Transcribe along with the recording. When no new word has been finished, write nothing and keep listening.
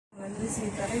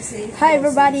Hi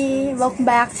everybody, welcome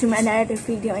back to another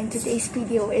video, and today's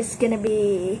video is gonna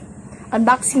be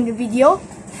unboxing the video.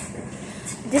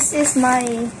 This is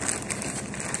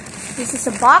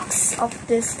a box of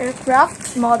this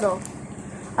aircraft model.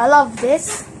 I love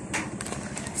this.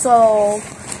 So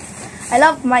I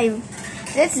love I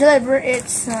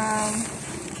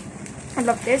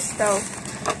love this. So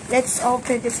let's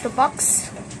open the box.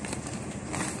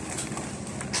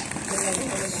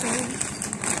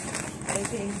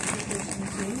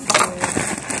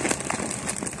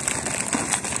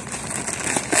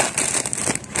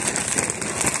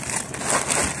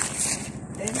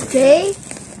 Okay,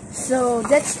 so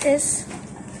that is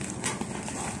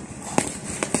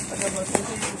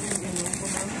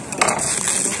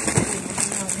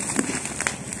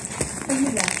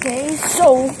okay.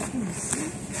 So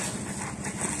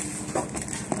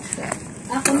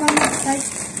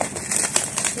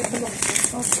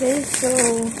okay, so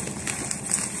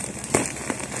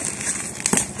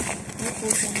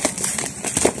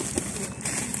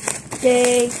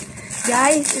okay,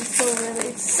 guys, it's so really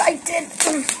excited.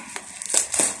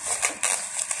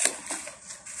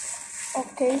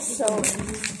 Okay, so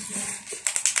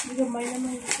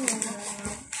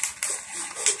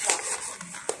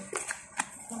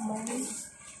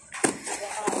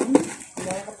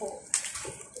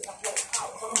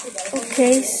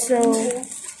okay, so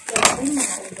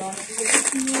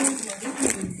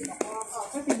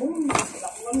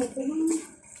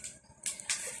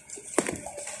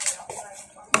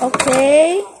okay, so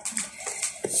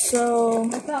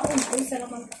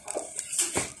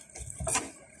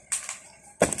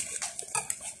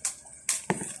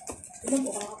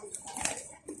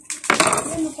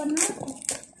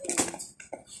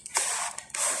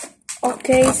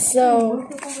okay, so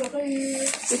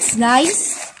it's nice.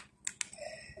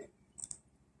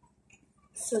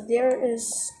 So there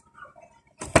is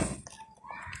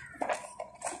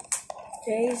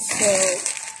okay, so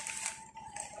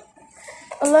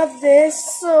I love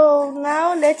this. So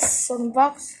now let's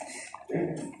unbox.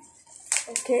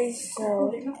 Okay,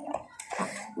 so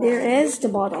there is the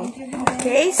bottle.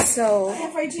 Okay, so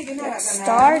let's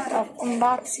start of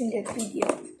unboxing the video.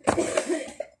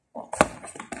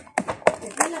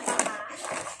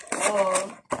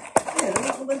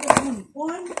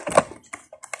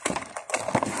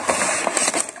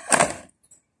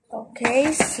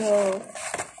 Okay, so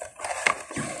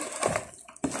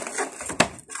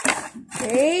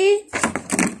okay,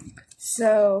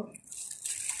 so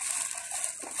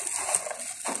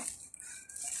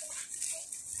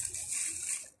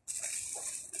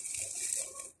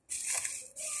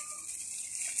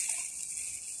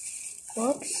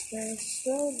whoops, very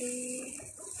slowly.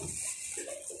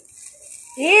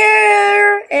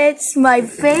 Here, it's my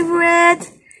favorite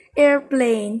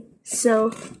airplane.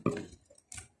 So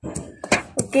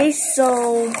okay,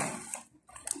 so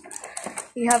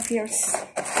we have here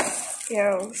stand.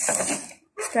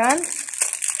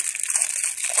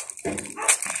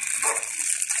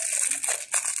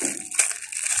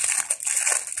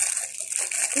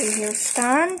 Okay, here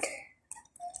stand.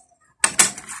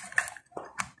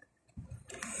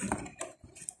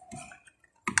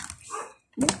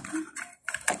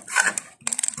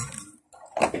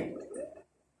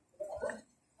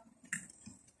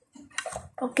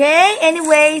 Okay,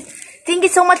 anyway, thank you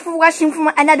so much for watching from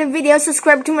another video.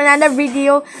 Subscribe to another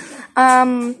video.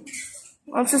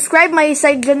 Subscribe my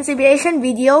side John's Aviation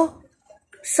video.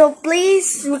 So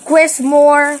please request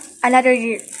more.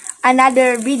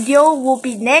 Another video will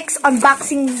be next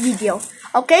unboxing video.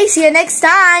 Okay, see you next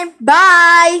time.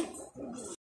 Bye.